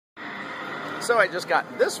So I just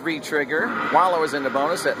got this re-trigger while I was in the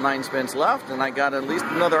bonus at 9 spins left, and I got at least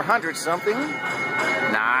another 100 something.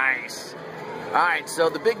 Nice. Alright, so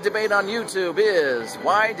the big debate on YouTube is,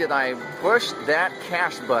 why did I push that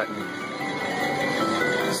cash button?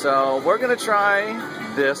 So we're going to try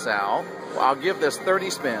this out. I'll give this 30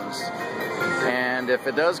 spins. And if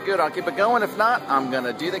it does good, I'll keep it going. If not, I'm going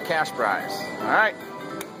to do the cash prize. Alright,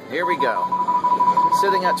 here we go.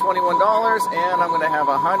 Sitting at $21, and I'm going to have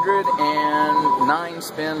 109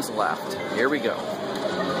 spins left. Here we go.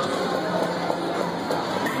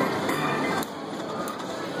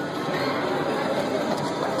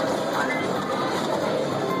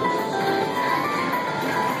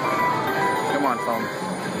 Come on, phone.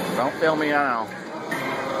 Don't fail me now.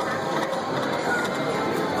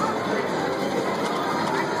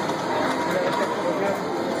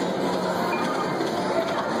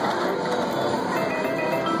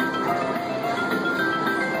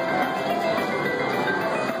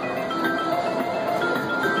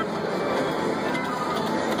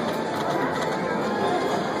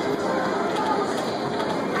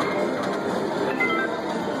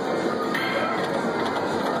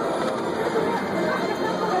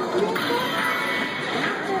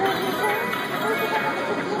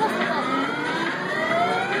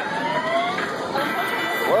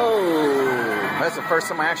 That's the first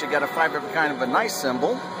time I actually got a 5 of kind of a nice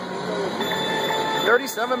symbol.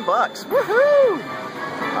 37 bucks. Woohoo!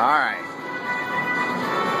 All right.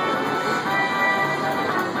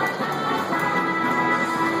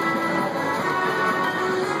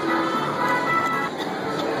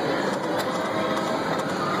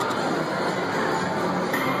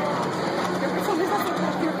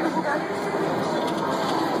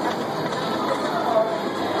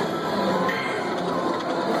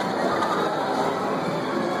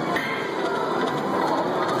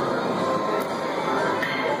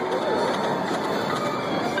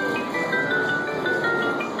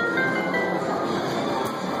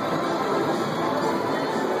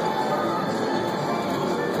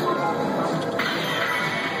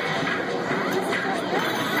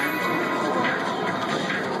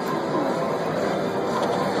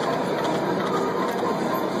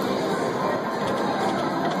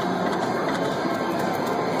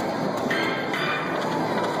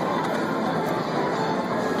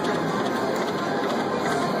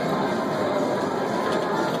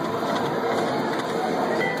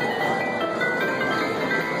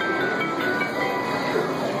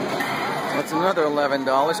 That's another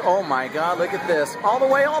 $11. Oh my God, look at this. All the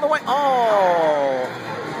way, all the way. Oh!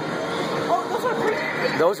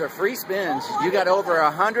 Those are free spins. You got over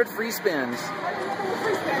 100 free spins.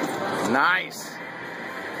 Nice.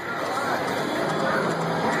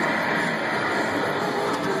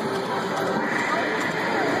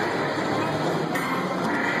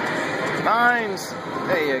 Nines.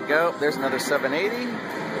 There you go. There's another 780.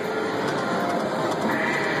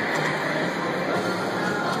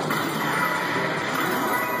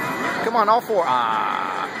 Come on, all four.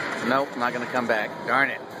 Ah, nope, not going to come back. Darn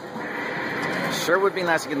it. Sure would be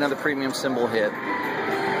nice to get another premium symbol hit.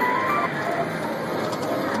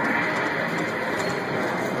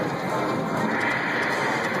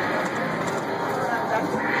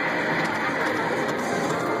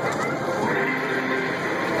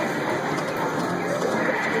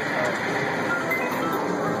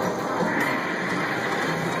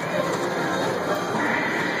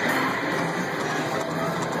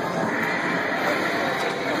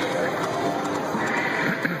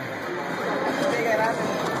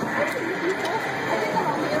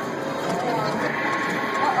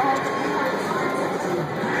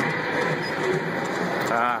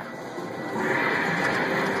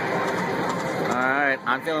 Alright,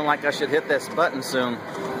 I'm feeling like I should hit this button soon.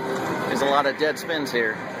 There's a lot of dead spins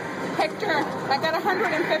here. Hector, I got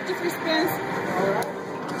 153 spins.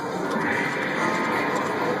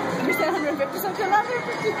 You said 150 something?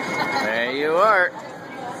 150. There you are.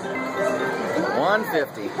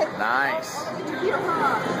 150. Nice.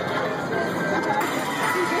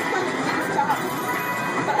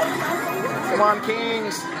 Come on,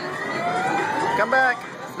 Kings. Come back.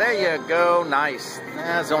 There you go. Nice.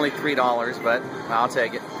 That's only $3, but I'll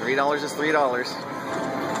take it. $3 is $3.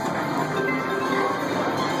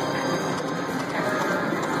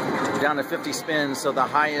 Down to 50 spins, so the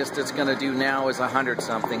highest it's going to do now is 100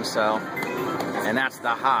 something, so. And that's the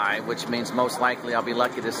high, which means most likely I'll be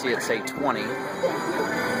lucky to see it say 20.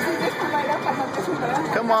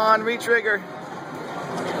 Come on, re-trigger.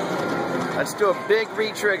 Let's do a big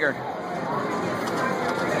re-trigger.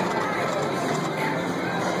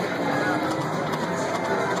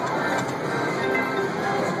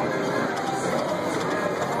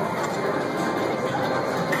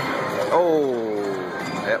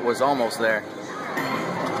 Oh, it was almost there.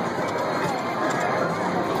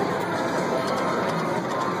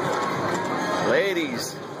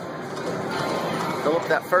 Ladies, fill up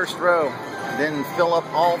that first row, then fill up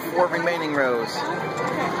all 4 remaining rows.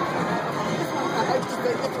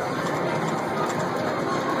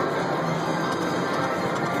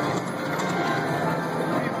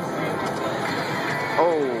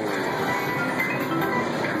 Oh.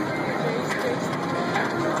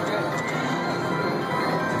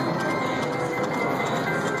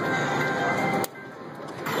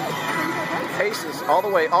 Paces all the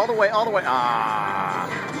way, all the way, all the way. Ah,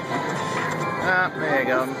 there you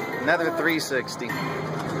go. Another 360.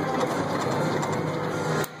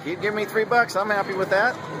 Keep giving me $3. I'm happy with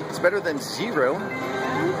that. It's better than 0.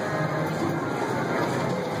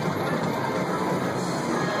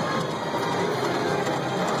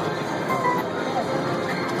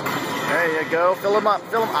 There you go. Fill them up.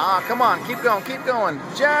 Fill them. Ah, come on. Keep going. Keep going.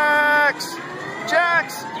 Jacks.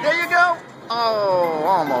 Jacks. There you go. Oh,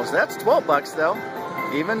 almost. That's $12 though.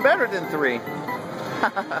 Even better than 3.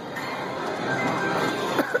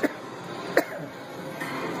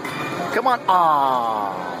 Come on.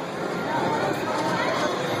 Ah.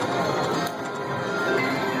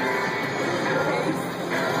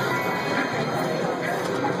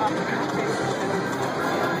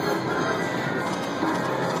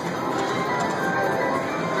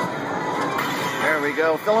 There we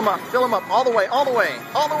go. Fill them up. Fill them up. All the way. All the way.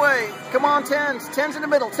 All the way. Come on, 10s. 10s in the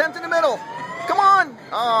middle. 10s in the middle. Come on.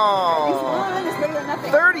 Oh.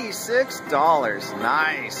 $36.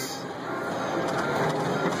 Nice.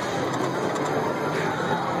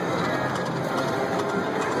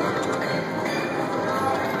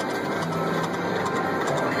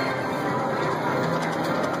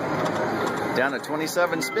 Down to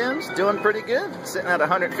 27 spins, doing pretty good. Sitting at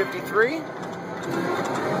 153.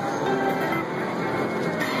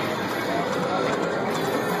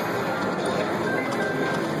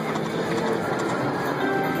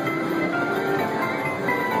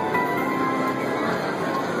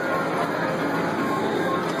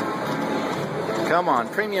 Come on,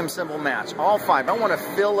 premium symbol match, all 5. I want to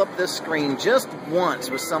fill up this screen just once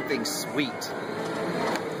with something sweet.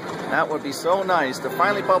 That would be so nice to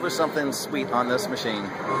finally publish something sweet on this machine.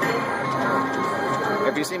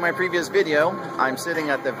 If you see my previous video, I'm sitting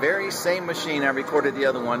at the very same machine I recorded the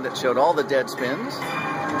other one that showed all the dead spins.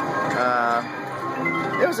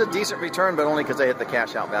 It was a decent return, but only because I hit the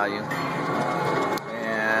cash out value.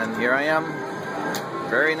 And here I am,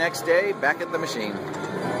 very next day, back at the machine.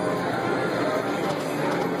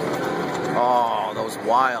 Oh, those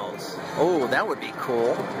wilds. Oh, that would be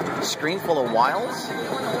cool. A screen full of wilds?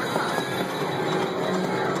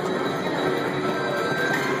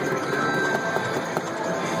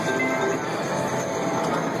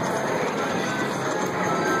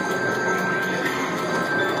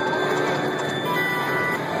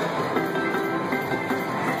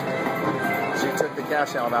 She took the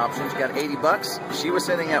cash out option. She got $80. She was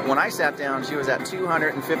sitting at, when I sat down, she was at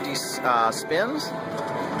 250 spins.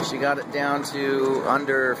 She got it down to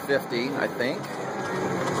under 50, I think.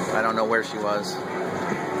 I don't know where she was.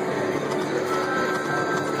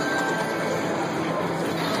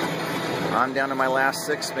 I'm down to my last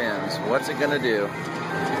 6 spins. What's it gonna do?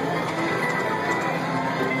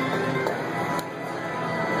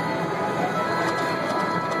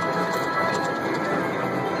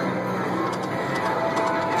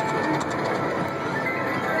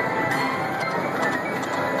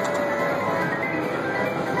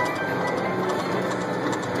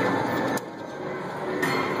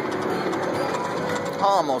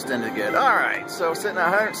 Almost ended good. All right, so sitting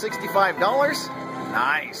at $165.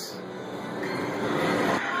 Nice.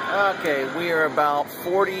 Okay, we are about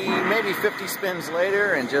 40, maybe 50 spins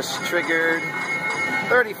later and just triggered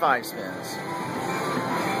 35 spins.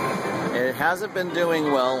 It hasn't been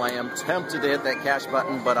doing well. I am tempted to hit that cash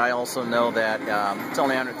button, but I also know that it's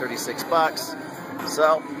only $136.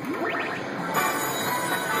 So,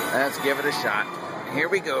 let's give it a shot. Here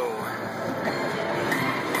we go.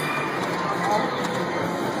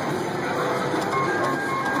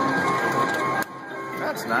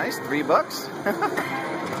 That's nice, $3.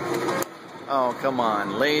 Oh, come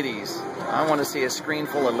on, ladies. I want to see a screen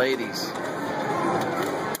full of ladies.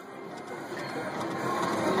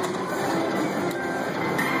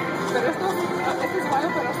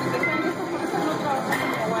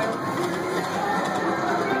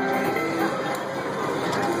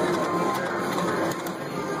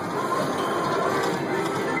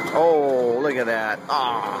 Oh, look at that.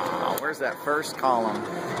 Ah, where's that first column?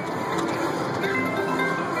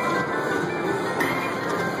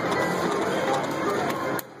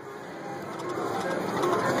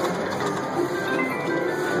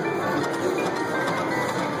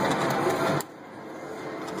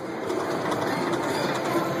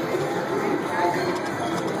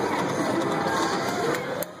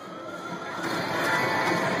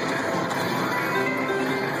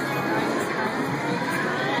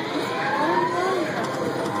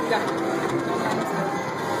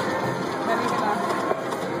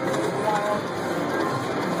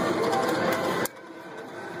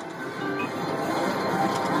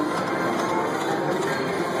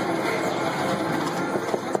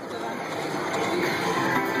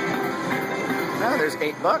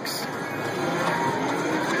 8 bucks.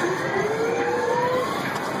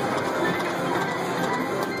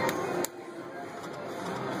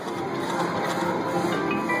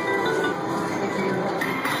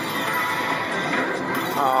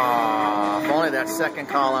 If only that second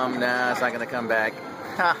column, nah, it's not going to come back.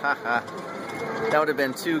 Ha ha ha. That would have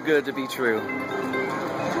been too good to be true.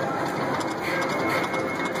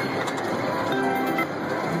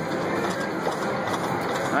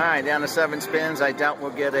 Alright, down to 7 spins. I doubt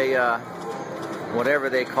we'll get a, whatever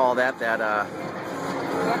they call that,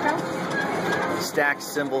 stacked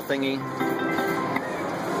symbol thingy.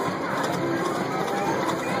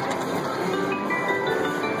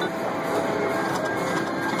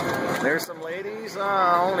 There's some ladies.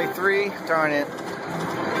 Only 3. Darn it.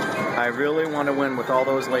 I really want to win with all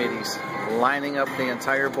those ladies lining up the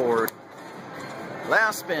entire board.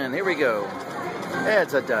 Last spin. Here we go.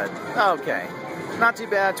 It's a dud. Okay. Not too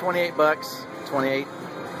bad. 28 bucks. 28.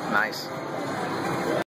 Nice.